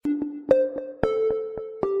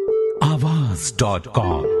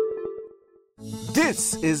Awaaz.com.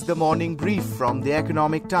 This is the morning brief from the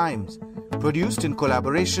Economic Times, produced in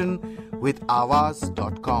collaboration with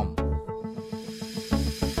Awaaz.com.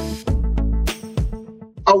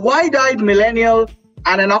 A wide-eyed millennial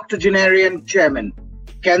and an octogenarian chairman.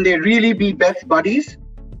 Can they really be best buddies?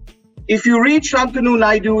 If you read Shantanu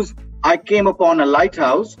Naidu's I Came Upon a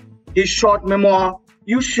Lighthouse, his short memoir,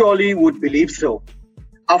 you surely would believe so.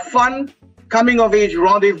 A fun, coming-of-age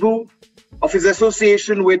rendezvous of his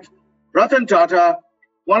association with Ratan Tata,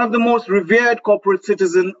 one of the most revered corporate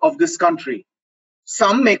citizens of this country.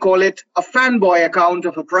 Some may call it a fanboy account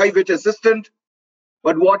of a private assistant,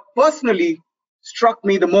 but what personally struck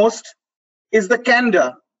me the most is the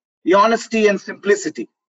candor, the honesty and simplicity.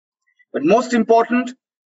 But most important,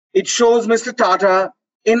 it shows Mr. Tata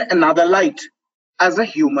in another light as a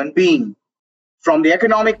human being. From the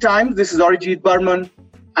Economic Times, this is Arijit Burman,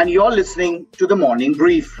 and you're listening to the Morning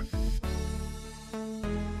Brief.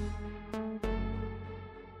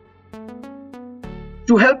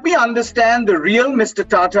 To help me understand the real Mr.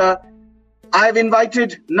 Tata, I've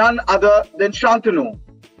invited none other than Shantanu,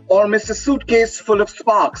 or Mr. Suitcase Full of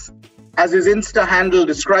Sparks, as his Insta handle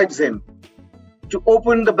describes him, to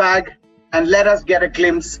open the bag and let us get a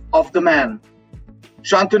glimpse of the man.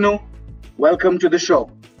 Shantanu, welcome to the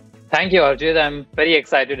show. Thank you, Arjit. I'm very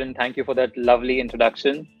excited and thank you for that lovely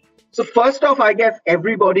introduction. So first off, I guess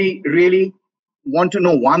everybody really want to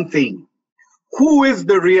know one thing. Who is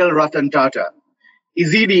the real Ratan Tata?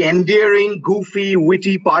 Is he the endearing, goofy,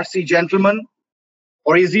 witty Parsi gentleman?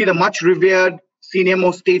 Or is he the much revered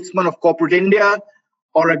senior-most statesman of corporate India?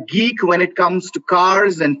 Or a geek when it comes to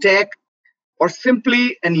cars and tech? Or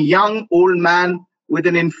simply a young old man with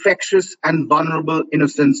an infectious and vulnerable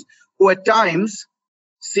innocence who at times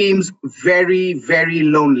seems very, very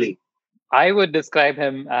lonely? I would describe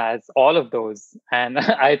him as all of those. And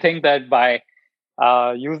I think that by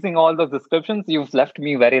using all those descriptions, you've left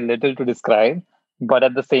me very little to describe. But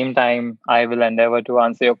at the same time, I will endeavor to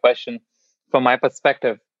answer your question from my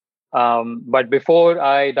perspective. But before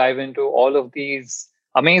I dive into all of these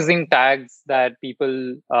amazing tags that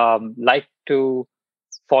people like to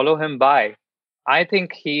follow him by, I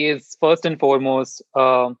think he is first and foremost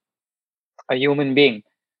a human being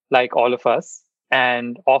like all of us.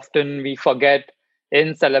 And often we forget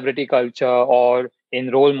in celebrity culture or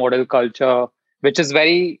in role model culture, which is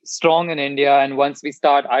very strong in India. And once we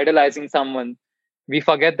start idolizing someone, we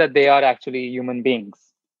forget that they are actually human beings.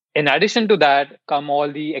 In addition to that, come all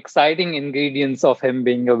the exciting ingredients of him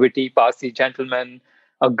being a witty Parsi gentleman,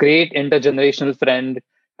 a great intergenerational friend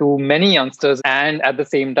to many youngsters, and at the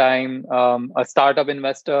same time, a startup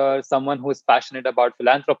investor, someone who is passionate about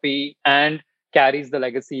philanthropy and carries the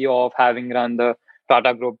legacy of having run the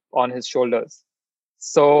Tata Group on his shoulders.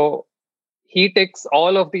 So he ticks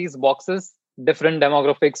all of these boxes. Different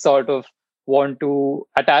demographics sort of want to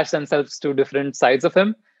attach themselves to different sides of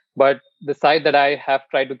him. But the side that I have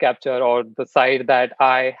tried to capture, or the side that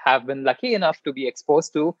I have been lucky enough to be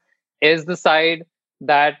exposed to, is the side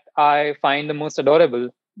that I find the most adorable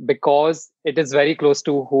because it is very close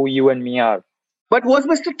to who you and me are. But was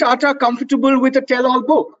Mr. Tata comfortable with a tell-all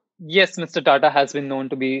book? Yes, Mr. Tata has been known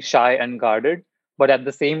to be shy and guarded. But at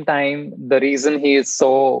the same time, the reason he is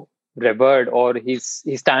so revered or he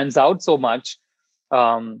stands out so much,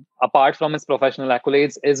 apart from his professional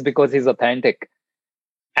accolades, is because he's authentic.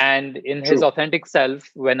 And in his authentic self,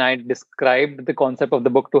 when I described the concept of the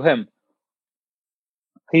book to him,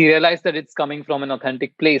 he realized that it's coming from an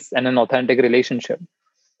authentic place and an authentic relationship.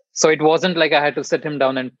 So it wasn't like I had to sit him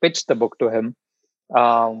down and pitch the book to him.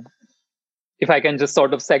 If I can just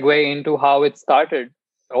sort of segue into how it started,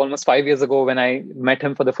 almost 5 years ago when I met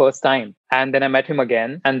him for the first time, and then I met him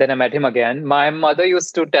again, and then I met him again. My mother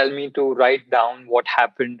used to tell me to write down what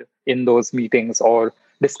happened in those meetings or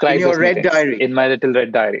describe in your those red meetings diary. In my little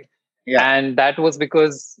red diary. Yeah. And that was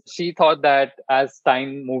because she thought that as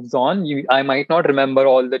time moves on, I might not remember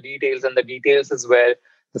all the details, and the details is where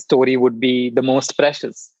the story would be the most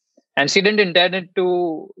precious. And she didn't intend it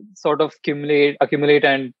to sort of accumulate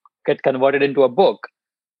and get converted into a book.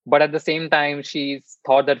 But at the same time, she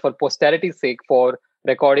thought that for posterity's sake, for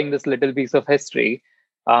recording this little piece of history,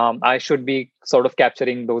 I should be sort of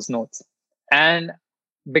capturing those notes. And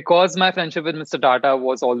because my friendship with Mr. Tata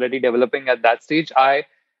was already developing at that stage, I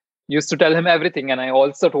used to tell him everything. And I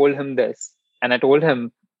also told him this. And I told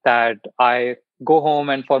him that I go home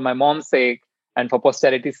and for my mom's sake and for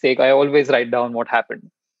posterity's sake, I always write down what happened.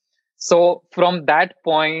 So from that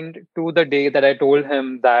point to the day that I told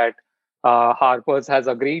him that Harper's has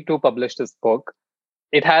agreed to publish this book,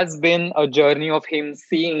 it has been a journey of him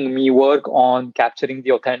seeing me work on capturing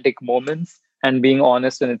the authentic moments and being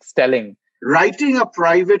honest in its telling. writing a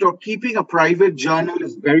private or keeping a private journal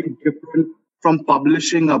is very different from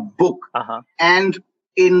publishing a book. And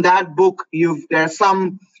in that book, there are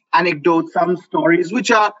some anecdotes, some stories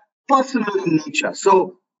which are personal in nature.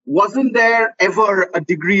 So wasn't there ever a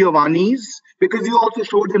degree of unease? Because you also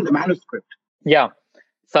showed him the manuscript. Yeah.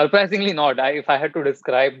 Surprisingly not. If I had to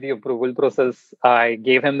describe the approval process, I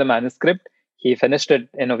gave him the manuscript. He finished it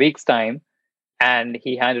in a week's time, and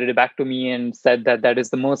he handed it back to me and said that that is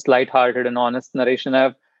the most lighthearted and honest narration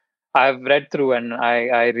I've read through, and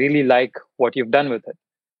I really like what you've done with it.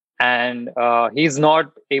 And he's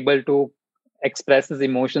not able to express his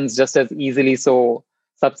emotions just as easily. So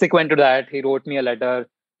subsequent to that, he wrote me a letter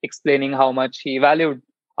explaining how much he valued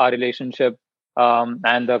our relationship.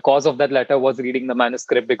 And the cause of that letter was reading the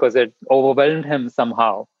manuscript because it overwhelmed him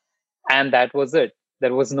somehow. And that was it.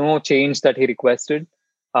 There was no change that he requested.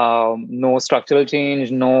 No structural change.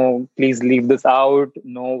 No, please leave this out.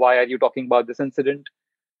 No, why are you talking about this incident?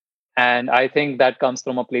 And I think that comes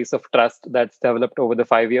from a place of trust that's developed over the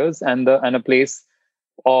 5 years, and a place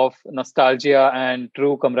of nostalgia and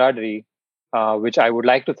true camaraderie, which I would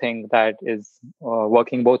like to think that is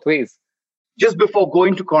working both ways. Just before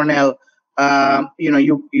going to Cornell,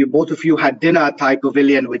 you both of you had dinner at Thai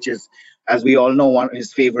Pavilion, which is, as we all know, one of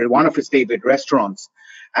his favorite restaurants.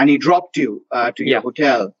 And he dropped you to your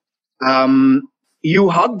hotel. You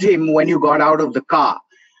hugged him when you got out of the car.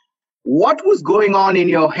 What was going on in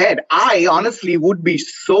your head? I honestly would be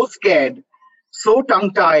so scared, so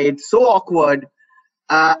tongue-tied, so awkward.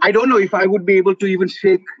 I don't know if I would be able to even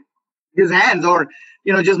shake his hands or,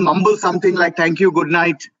 just mumble something like, thank you, good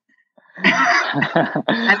night.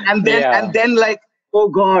 and then like, oh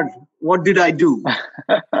God, what did I do?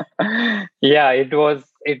 Yeah, it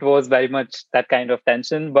was very much that kind of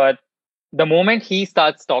tension. But the moment he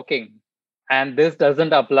starts talking, and this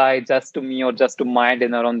doesn't apply just to me or just to my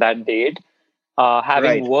dinner on that date,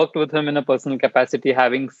 having worked with him in a personal capacity,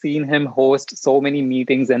 having seen him host so many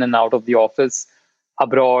meetings in and out of the office,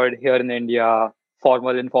 abroad, here in India,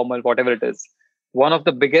 formal, informal, whatever it is. One of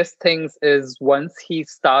the biggest things is once he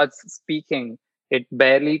starts speaking, it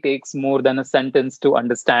barely takes more than a sentence to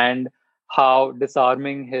understand how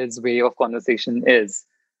disarming his way of conversation is.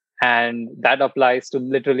 And that applies to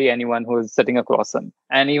literally anyone who is sitting across him.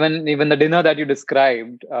 And even the dinner that you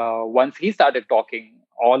described, once he started talking,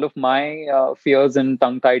 all of my fears and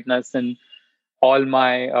tongue-tiedness and all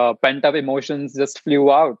my pent-up emotions just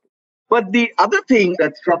flew out. But the other thing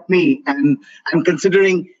that struck me, and I'm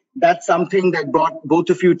considering that's something that brought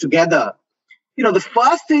both of you together, the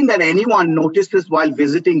first thing that anyone notices while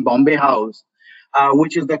visiting Bombay House,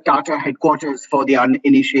 which is the Tata headquarters for the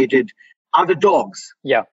uninitiated, are the dogs.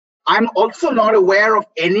 Yeah. I'm also not aware of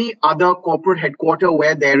any other corporate headquarters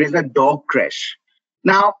where there is a dog creche.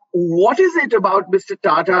 Now, what is it about Mr.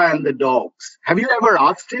 Tata and the dogs? Have you ever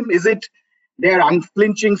asked him? Is it their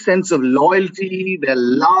unflinching sense of loyalty, their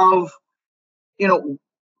love?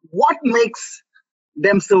 What makes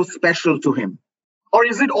them so special to him? Or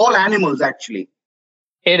is it all animals, actually?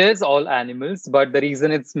 It is all animals, but the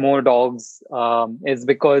reason it's more dogs is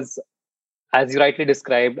because, as you rightly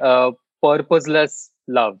described, purposeless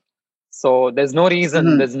love. So there's no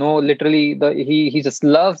reason, there's no literally, he just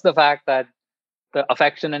loves the fact that the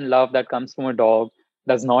affection and love that comes from a dog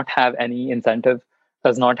does not have any incentive,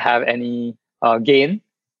 does not have any gain,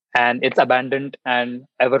 and it's abundant and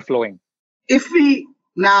ever flowing. If we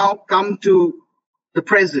now come to the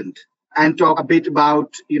present and talk a bit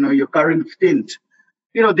about, your current stint,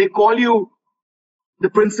 they call you the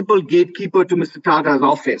principal gatekeeper to Mr. Tata's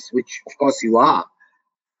office, which of course you are,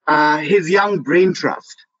 his young brain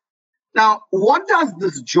trust. Now, what does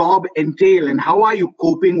this job entail and how are you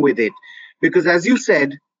coping with it? Because as you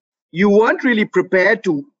said, you weren't really prepared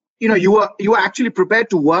to, you were actually prepared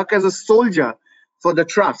to work as a soldier for the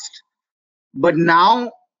trust. But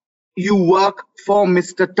now you work for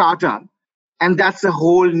Mr. Tata, and that's a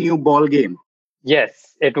whole new ball game.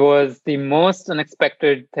 Yes, it was the most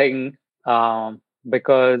unexpected thing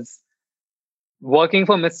because working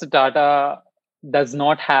for Mr. Tata does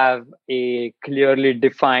not have a clearly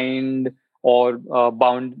defined or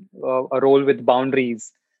a role with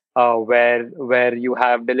boundaries where you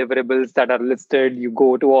have deliverables that are listed, you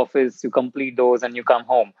go to office, you complete those, and you come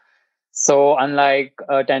home. So unlike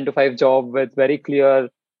a 10 to 5 job with very clear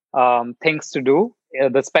things to do,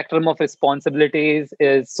 the spectrum of responsibilities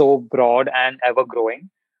is so broad and ever growing.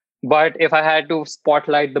 But if I had to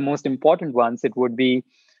spotlight the most important ones, it would be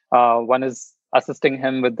one is assisting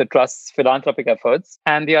him with the trust's philanthropic efforts.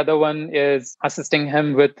 And the other one is assisting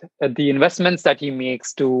him with the investments that he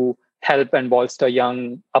makes to help and bolster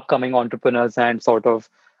young upcoming entrepreneurs and sort of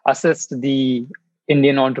assist the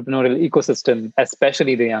Indian entrepreneurial ecosystem,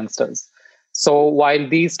 especially the youngsters. So while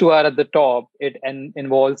these two are at the top, it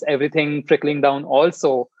involves everything trickling down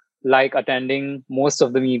also, like attending most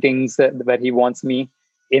of the meetings where he wants me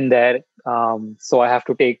in there. So I have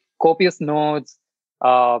to take copious notes,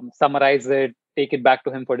 summarize it, take it back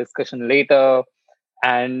to him for discussion later.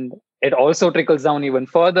 And it also trickles down even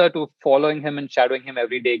further to following him and shadowing him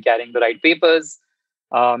every day, carrying the right papers,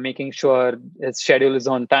 making sure his schedule is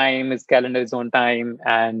on time, his calendar is on time.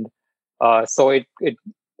 And so it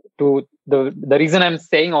to the reason I'm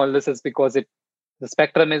saying all this is because the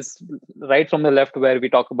spectrum is right from the left where we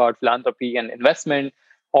talk about philanthropy and investment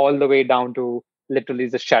all the way down to literally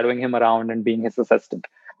just shadowing him around and being his assistant.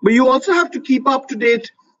 But you also have to keep up to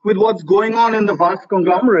date with what's going on in the vast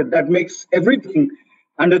conglomerate that makes everything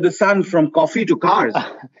under the sun from coffee to cars.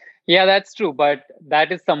 Yeah, that's true. But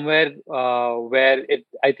that is somewhere where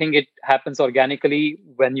I think it happens organically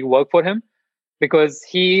when you work for him, because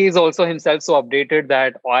he is also himself so updated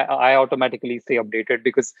that I automatically stay updated,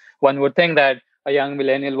 because one would think that a young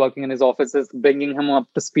millennial working in his office is bringing him up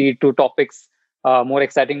to speed to topics, more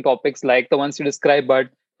exciting topics like the ones you described. But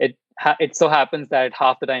it so happens that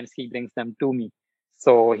half the times he brings them to me.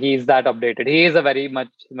 So he's that updated. He is very much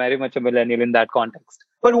a millennial in that context.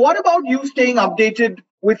 But what about you staying updated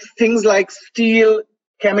with things like steel,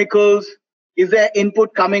 chemicals? Is there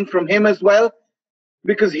input coming from him as well?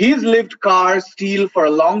 Because he's lived cars, steel for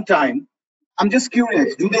a long time. I'm just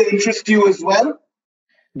curious, do they interest you as well?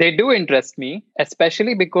 They do interest me,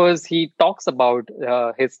 especially because he talks about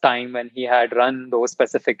his time when he had run those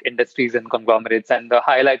specific industries and conglomerates and the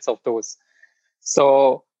highlights of those.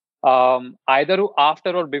 So either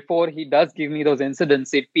after or before he does give me those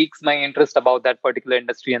incidents, it piques my interest about that particular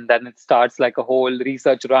industry. And then it starts like a whole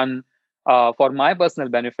research run for my personal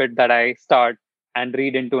benefit that I start and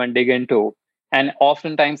read into and dig into. And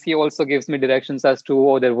oftentimes he also gives me directions as to,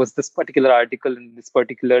 oh, there was this particular article in this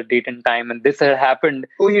particular date and time, and this had happened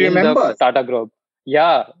in the Tata Group.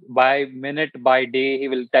 Yeah, by minute, by day, he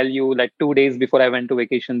will tell you, like 2 days before I went to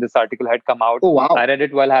vacation, this article had come out. Oh, wow. I read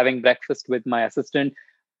it while having breakfast with my assistant.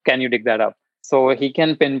 Can you dig that up? So he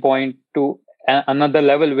can pinpoint to another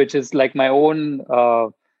level, which is like my own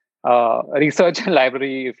research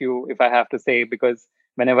library, if I have to say, because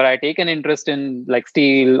whenever I take an interest in like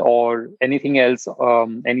steel or anything else,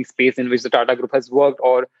 any space in which the Tata Group has worked,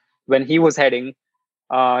 or when he was heading,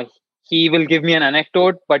 he will give me an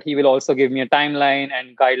anecdote, but he will also give me a timeline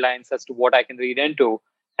and guidelines as to what I can read into.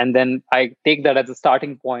 And then I take that as a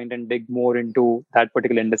starting point and dig more into that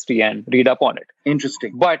particular industry and read up on it.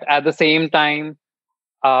 Interesting. But at the same time,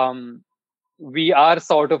 we are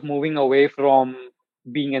sort of moving away from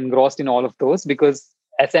being engrossed in all of those, because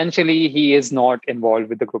essentially he is not involved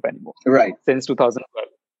with the group anymore. Right. Since 2012.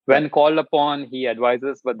 When called upon, he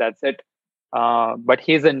advises, but that's it. But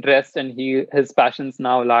his interest and his passions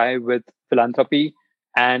now lie with philanthropy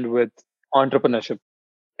and with entrepreneurship.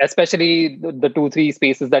 Especially the 2-3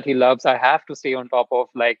 spaces that he loves, I have to stay on top of,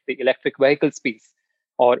 like the electric vehicle space,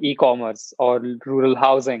 or e-commerce, or rural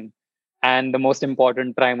housing, and the most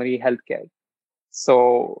important, primary healthcare.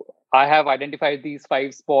 So I have identified these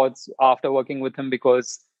 5 spots after working with him,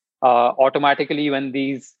 because automatically when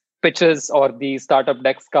these pitches or these startup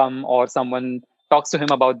decks come, or someone talks to him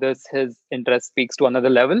about this, his interest speaks to another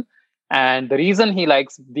level. And the reason he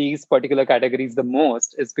likes these particular categories the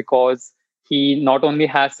most is because he not only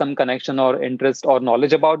has some connection or interest or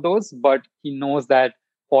knowledge about those, but he knows that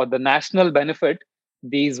for the national benefit,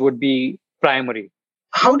 these would be primary.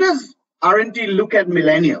 How does R&T look at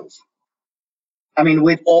millennials? I mean,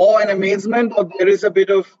 with awe and amazement, or there is a bit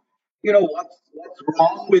of, what's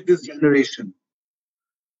wrong with this generation?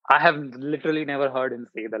 I have literally never heard him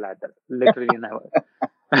say the latter. Literally never.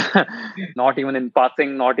 Not even in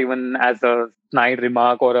passing, not even as a snide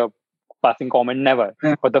remark or a passing comment, never.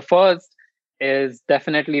 But the first is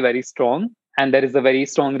definitely very strong, and there is a very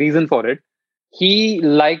strong reason for it. He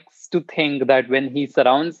likes to think that when he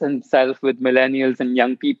surrounds himself with millennials and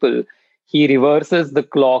young people, he reverses the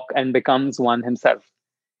clock and becomes one himself.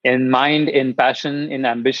 In mind, in passion, in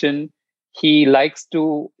ambition, he likes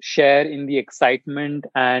to share in the excitement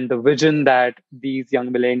and the vision that these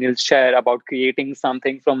young millennials share about creating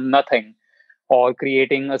something from nothing, or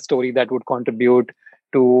creating a story that would contribute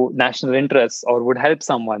to national interests or would help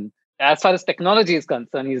someone. As far as technology is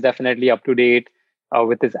concerned, he's definitely up to date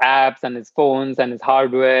with his apps and his phones and his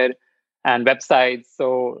hardware and websites.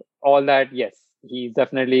 So all that, yes, he's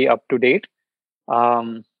definitely up to date.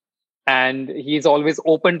 And he's always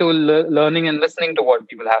open to learning and listening to what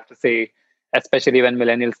people have to say, especially when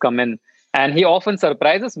millennials come in. And he often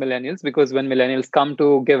surprises millennials, because when millennials come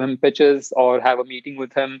to give him pitches or have a meeting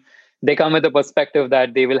with him, They come with the perspective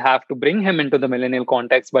that they will have to bring him into the millennial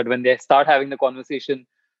context. But when they start having the conversation,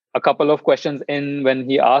 a couple of questions in, when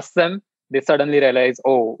he asks them, they suddenly realize,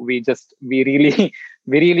 oh, we were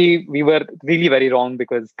really very wrong,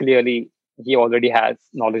 because clearly he already has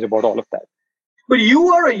knowledge about all of that. But you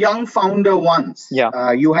were a young founder once.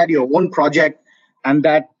 Yeah. You had your own project, and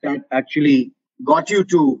that actually got you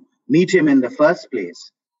to meet him in the first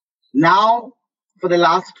place. Now, for the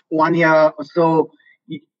last 1 year or so,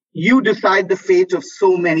 you decide the fate of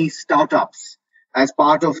so many startups as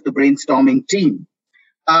part of the brainstorming team.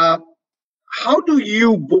 Uh, how do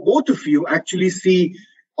you, both of you, actually see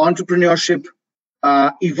entrepreneurship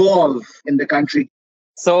evolve in the country?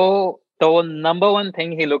 So the number one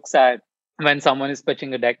thing he looks at when someone is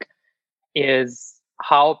pitching a deck is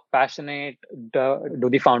how passionate do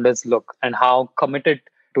the founders look, and how committed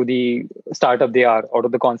to the startup they are, or to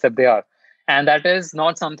the concept they are. And that is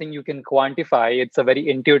not something you can quantify. It's a very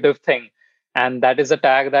intuitive thing. And that is a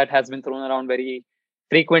tag that has been thrown around very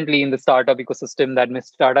frequently in the startup ecosystem, that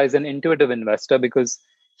Mr. Tata is an intuitive investor, because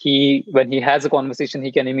when he has a conversation,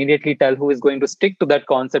 he can immediately tell who is going to stick to that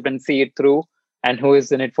concept and see it through, and who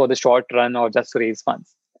is in it for the short run or just to raise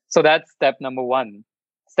funds. So that's step number one.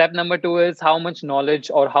 Step number two is how much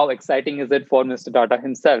knowledge, or how exciting is it for Mr. Tata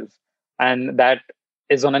himself? And that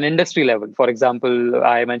is on an industry level. For example,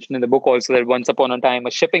 I mentioned in the book also that once upon a time,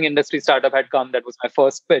 a shipping industry startup had come. That was my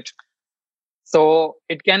first pitch. So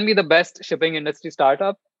it can be the best shipping industry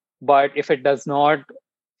startup, but if he does not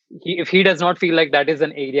feel like that is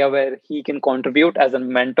an area where he can contribute as a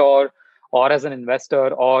mentor, or as an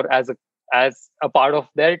investor, or as a part of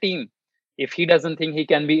their team, if he doesn't think he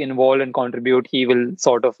can be involved and contribute, he will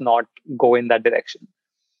sort of not go in that direction.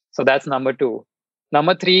 So that's number two.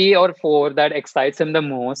 Number three or four that excites him the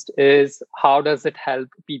most is how does it help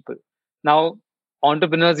people? Now,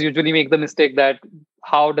 entrepreneurs usually make the mistake that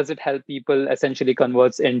how does it help people essentially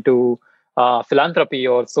converts into philanthropy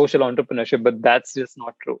or social entrepreneurship, but that's just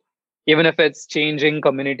not true. Even if it's changing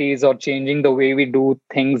communities or changing the way we do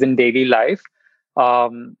things in daily life,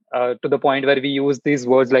 to the point where we use these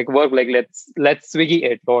words like work, like let's Swiggy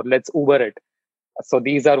it, or let's Uber it. So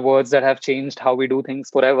these are words that have changed how we do things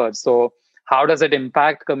forever. So how does it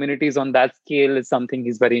impact communities on that scale is something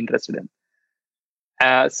he's very interested in.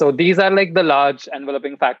 So these are like the large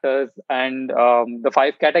enveloping factors, and the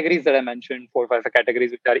five categories that I mentioned, 4 or 5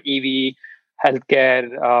 categories, which are EV,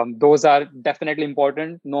 healthcare. Those are definitely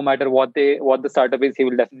important. No matter what the startup is, he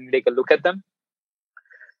will definitely take a look at them,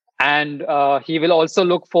 and he will also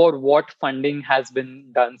look for what funding has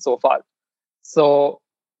been done so far. So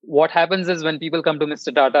what happens is when people come to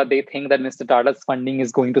Mr. Tata, they think that Mr. Tata's funding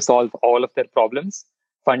is going to solve all of their problems,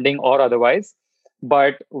 funding or otherwise.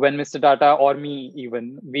 But when Mr. Tata or me,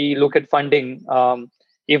 even, we look at funding,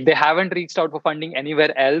 if they haven't reached out for funding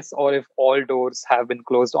anywhere else, or if all doors have been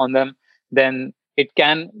closed on them, then it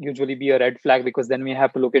can usually be a red flag, because then we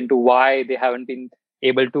have to look into why they haven't been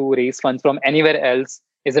able to raise funds from anywhere else.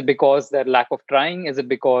 Is it because their lack of trying? Is it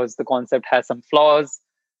because the concept has some flaws?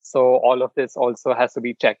 So all of this also has to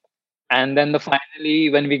be checked. And then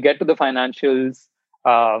finally, when we get to the financials,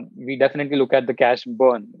 we definitely look at the cash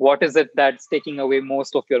burn. What is it that's taking away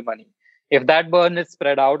most of your money? If that burn is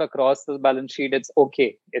spread out across the balance sheet, it's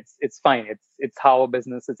okay. It's fine. It's how a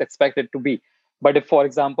business is expected to be. But if, for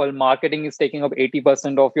example, marketing is taking up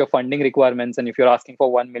 80% of your funding requirements, and if you're asking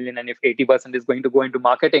for 1 million, and if 80% is going to go into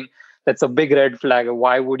marketing, that's a big red flag.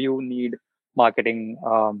 Why would you need marketing?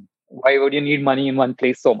 Why would you need money in one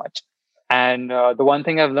place so much? And the one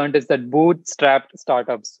thing I've learned is that bootstrapped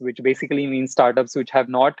startups, which basically means startups which have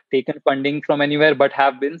not taken funding from anywhere but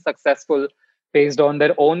have been successful based on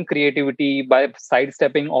their own creativity, by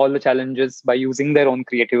sidestepping all the challenges by using their own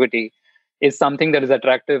creativity, is something that is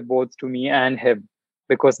attractive both to me and him,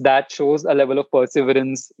 because that shows a level of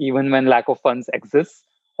perseverance even when lack of funds exists,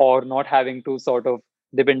 or not having to sort of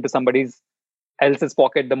dip into somebody else's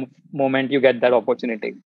pocket the moment you get that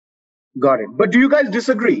opportunity. Got it. But do you guys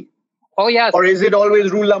disagree? Oh, yes. Or is it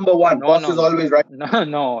always rule number one? No, Boss no, is always right.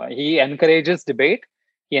 No. He encourages debate.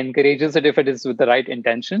 He encourages it if it is with the right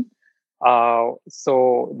intention.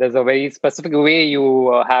 So there's a very specific way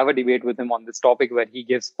you have a debate with him on this topic, where he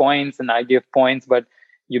gives points and I give points, but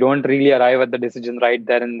you don't really arrive at the decision right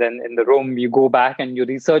there and then in the room. You go back and you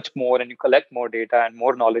research more, and you collect more data and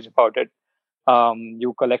more knowledge about it.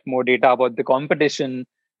 You collect more data about the competition.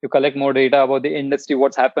 You collect more data about the industry,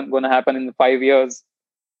 what's going to happen in 5 years,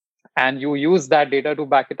 and you use that data to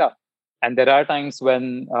back it up. And there are times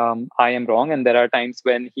when I am wrong, and there are times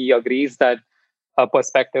when he agrees that a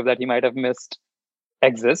perspective that he might have missed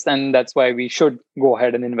exists, and that's why we should go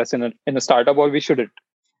ahead and invest in a startup, or we shouldn't.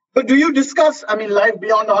 But do you discuss, I mean, life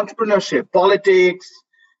beyond entrepreneurship, politics,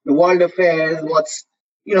 the world affairs,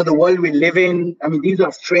 the world we live in? I mean, these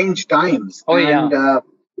are strange times. Oh, And yeah.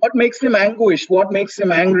 what makes him anguished? What makes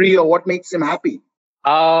him angry? Or what makes him happy?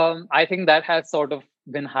 I think that has sort of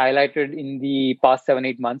been highlighted in the past 7,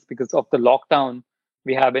 8 months because of the lockdown.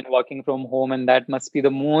 We have been working from home, and that must be the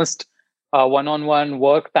most one-on-one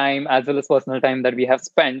work time as well as personal time that we have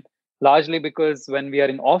spent. Largely because when we are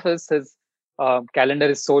in office, his calendar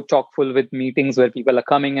is so chock full with meetings where people are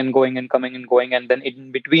coming and going and coming and going, and then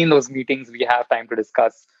in between those meetings, we have time to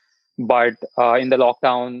discuss. But in the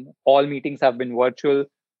lockdown, all meetings have been virtual,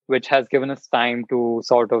 which has given us time to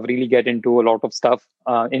sort of really get into a lot of stuff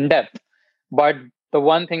in depth. But the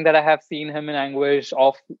one thing that I have seen him in anguish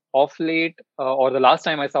of late, or the last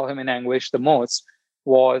time I saw him in anguish the most,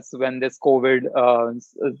 was when this COVID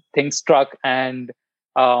thing struck, and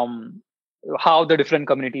um, how the different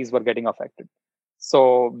communities were getting affected.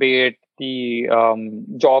 So, be it the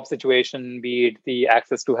job situation, be it the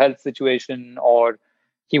access to health situation, or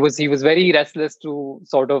he was very restless to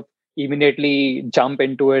sort of immediately jump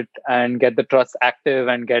into it and get the trust active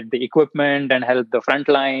and get the equipment and help the front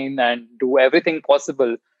line and do everything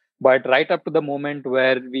possible. But right up to the moment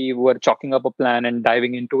where we were chalking up a plan and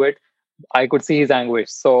diving into it, I could see his anguish.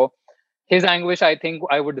 So his anguish, I think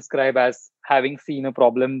I would describe as having seen a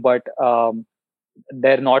problem, but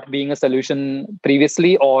there not being a solution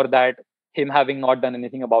previously, or that him having not done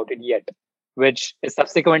anything about it yet, which is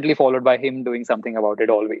subsequently followed by him doing something about it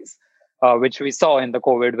always, which we saw in the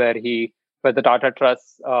COVID, where the Tata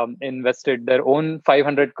Trust invested their own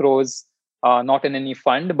 500 crores, not in any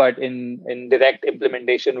fund, but in direct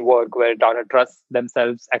implementation work, where Tata Trust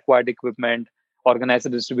themselves acquired equipment, organized the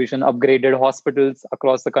distribution, upgraded hospitals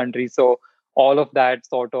across the country. So all of that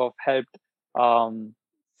sort of helped um,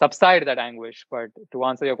 subside that anguish. But to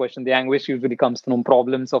answer your question, the anguish usually comes from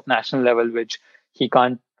problems of national level, which he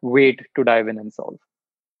can't wait to dive in and solve.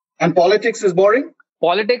 And politics is boring?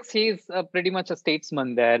 Politics, he's pretty much a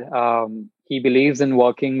statesman there. He believes in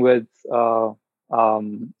working with all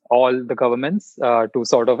the governments to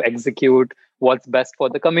sort of execute what's best for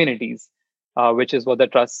the communities, which is what the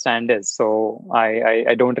trust stand is. So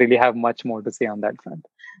I don't really have much more to say on that front.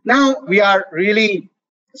 Now we are really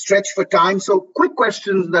stretched for time. So, quick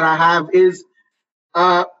questions that I have is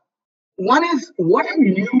uh, one is, what have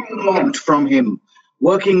you learned from him,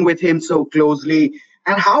 working with him so closely,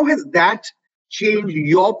 and how has that changed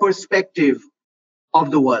your perspective of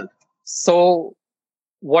the world? So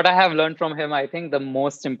what I have learned from him, I think the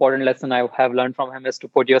most important lesson I have learned from him is to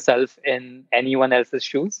put yourself in anyone else's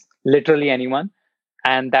shoes, literally anyone.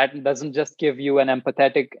 And that doesn't just give you an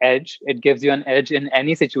empathetic edge, it gives you an edge in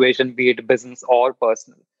any situation, be it business or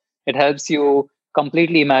personal. It helps you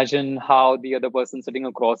completely imagine how the other person sitting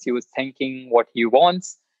across you is thinking, what he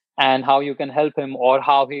wants, and how you can help him, or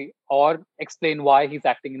explain why he's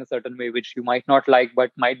acting in a certain way, which you might not like, but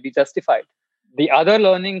might be justified. The other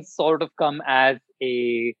learnings sort of come as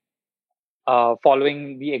a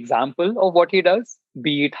following the example of what he does,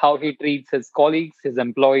 be it how he treats his colleagues, his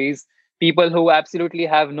employees, people who absolutely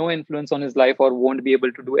have no influence on his life or won't be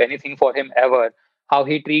able to do anything for him ever, how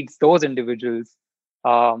he treats those individuals.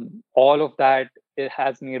 All of that, it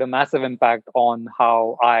has made a massive impact on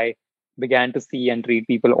how I began to see and treat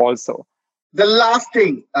people also. The last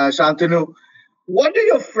thing, Shantanu, what do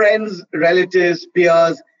your friends, relatives,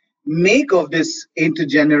 peers make of this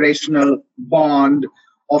intergenerational bond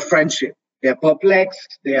of friendship? They're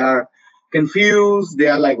perplexed, they are confused, they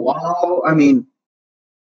are like, wow. I mean,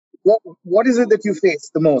 what is it that you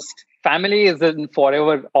face the most? Family is in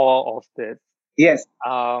forever awe of this. Yes.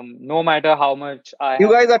 No matter how much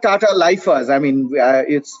You guys are Tata lifers. I mean,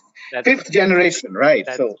 it's fifth generation, right?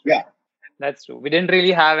 That's So, yeah. That's true. We didn't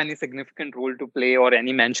really have any significant role to play or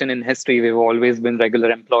any mention in history. We've always been regular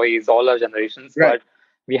employees, all our generations, Right. but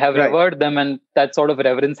we have Right. revered them, and that sort of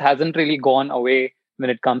reverence hasn't really gone away when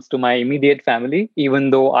it comes to my immediate family, even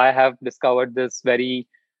though I have discovered this very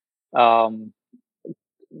um,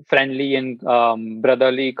 friendly and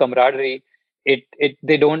brotherly camaraderie. It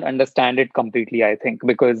they don't understand it completely, I think,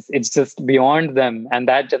 because it's just beyond them and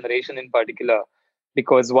that generation in particular.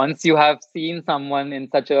 Because once you have seen someone in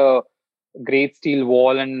such a great steel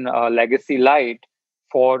wall and legacy light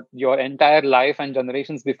for your entire life and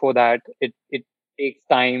generations before that, it takes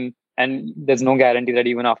time, and there's no guarantee that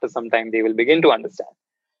even after some time they will begin to understand.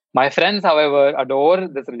 My friends, however, adore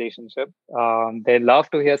this relationship. They love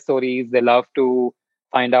to hear stories. They love to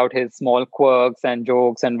find out his small quirks and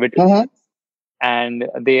jokes and witty Mhm. bits, and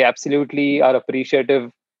they absolutely are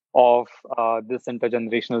appreciative of this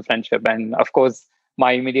intergenerational friendship. And of course,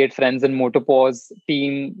 my immediate friends in Motopause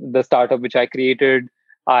team, the startup which I created,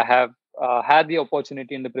 I have had the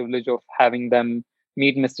opportunity and the privilege of having them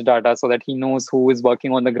meet Mr. Tata so that he knows who is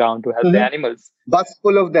working on the ground to help the animals. Bus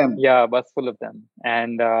full of them. Yeah, bus full of them.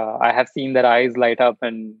 And I have seen their eyes light up,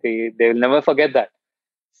 and they will never forget that.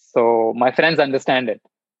 So my friends understand it.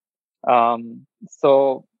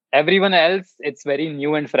 So everyone else, it's very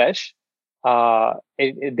new and fresh. And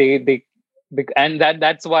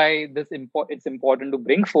that's why it's important to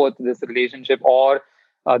bring forth this relationship or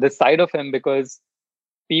this side of him, because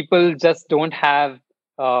people just don't have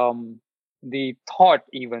the thought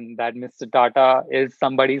even that Mr. Tata is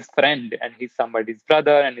somebody's friend, and he's somebody's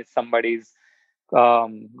brother, and he's somebody's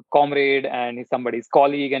comrade, and he's somebody's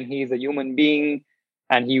colleague, and he's a human being,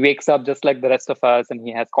 and he wakes up just like the rest of us, and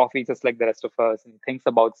he has coffee just like the rest of us, and he thinks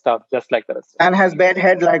about stuff just like the rest of us. And has bad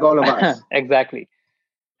head like all of us. Exactly.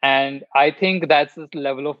 And I think that's the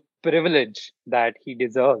level of privilege that he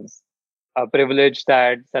deserves. A privilege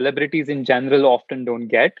that celebrities in general often don't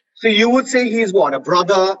get. So you would say he's what? A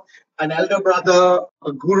brother, an elder brother,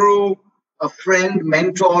 a guru, a friend,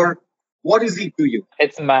 mentor? What is he to you?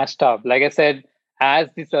 It's matched up. Like I said, as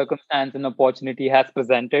the circumstance and opportunity has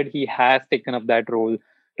presented, he has taken up that role.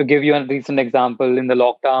 To give you a recent example, in the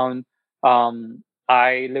lockdown,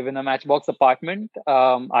 I live in a matchbox apartment.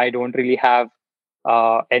 I don't really have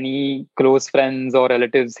any close friends or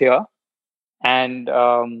relatives here. And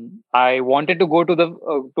I wanted to go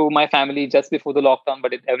to my family just before the lockdown,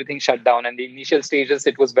 but everything shut down. And the initial stages,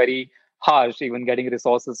 it was very harsh. Even getting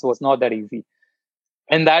resources was not that easy.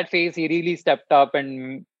 In that phase, he really stepped up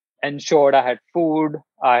and ensured I had food,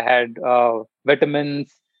 I had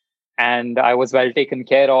vitamins, and I was well taken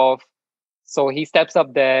care of. So he steps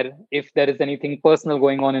up there. If there is anything personal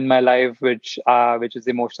going on in my life, which is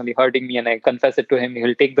emotionally hurting me, and I confess it to him,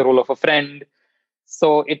 he'll take the role of a friend.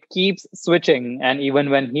 So it keeps switching. And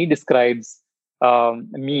even when he describes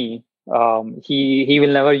me, he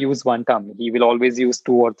will never use one term. He will always use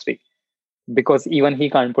two or three, because even he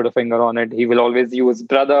can't put a finger on it. He will always use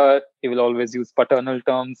brother. He will always use paternal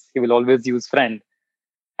terms. He will always use friend.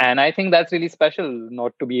 And I think that's really special,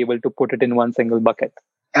 not to be able to put it in one single bucket.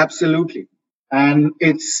 Absolutely. And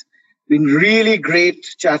it's been really great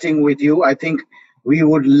chatting with you. I think we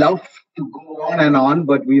would love to go on,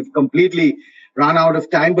 but we've completely run out of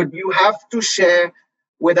time. But you have to share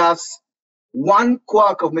with us one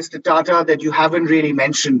quirk of Mr. Tata that you haven't really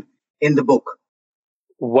mentioned in the book.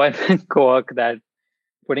 One quirk that,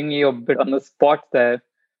 putting you a bit on the spot there.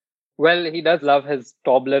 Well, he does love his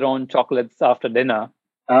Toblerone chocolates after dinner.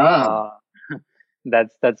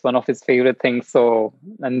 That's one of his favorite things. So,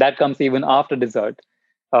 and that comes even after dessert.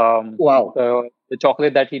 Wow. The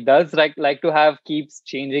chocolate that he does like to have keeps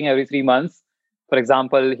changing every 3 months. For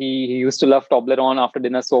example, he used to love Toblerone after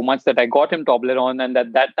dinner so much that I got him Toblerone, and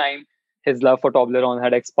at that time his love for Toblerone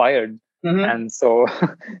had expired. And so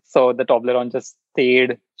the Toblerone just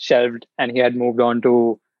stayed shelved, and he had moved on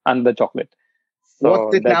to another chocolate. So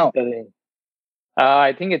what's it now?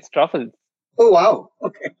 I think it's truffles. Oh, wow.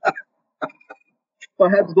 Okay.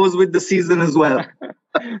 Perhaps goes with the season as well.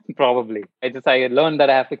 Probably. I learned that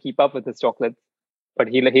I have to keep up with his chocolates, but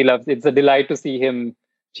he loves. It's a delight to see him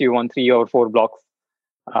chew on 3 or 4 blocks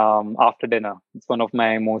after dinner. It's one of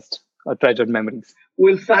my most treasured memories.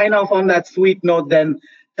 We'll sign off on that sweet note then.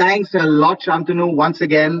 Thanks a lot, Shantanu, once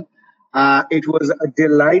again. It was a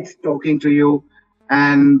delight talking to you.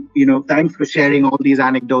 And, thanks for sharing all these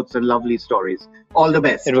anecdotes and lovely stories. All the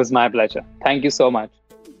best. It was my pleasure. Thank you so much.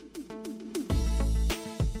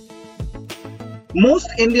 Most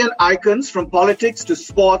Indian icons, from politics to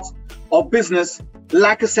sports or business,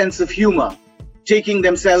 lack a sense of humor, taking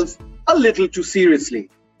themselves a little too seriously.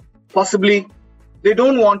 Possibly, they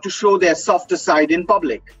don't want to show their softer side in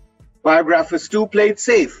public. Biographers too play it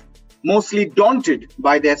safe, mostly daunted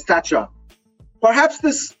by their stature. Perhaps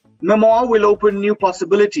this memoir will open new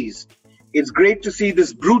possibilities. It's great to see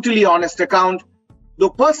this brutally honest account, though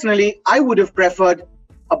personally, I would have preferred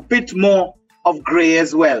a bit more of grey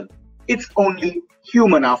as well. It's only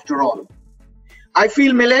human after all. I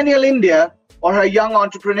feel Millennial India or her young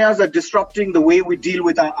entrepreneurs are disrupting the way we deal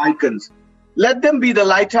with our icons. Let them be the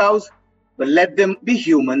lighthouse, but let them be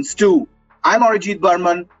humans too. I'm Arijit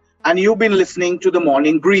Burman, and you've been listening to The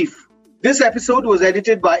Morning Brief. This episode was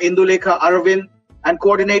edited by Indulekha Aravind and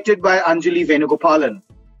coordinated by Anjali Venugopalan.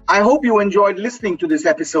 I hope you enjoyed listening to this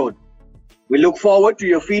episode. We look forward to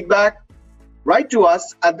your feedback. Write to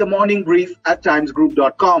us at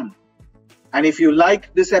themorningbrief@timesgroup.com. And if you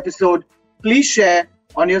liked this episode, please share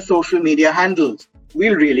on your social media handles.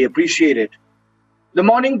 We'll really appreciate it. The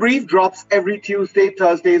Morning Brief drops every Tuesday,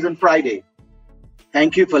 Thursdays, and Friday.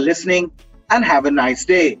 Thank you for listening and have a nice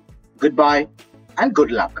day. Goodbye and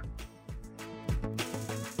good luck.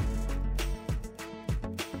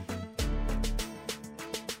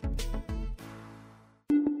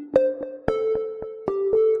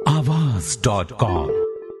 Ours.com.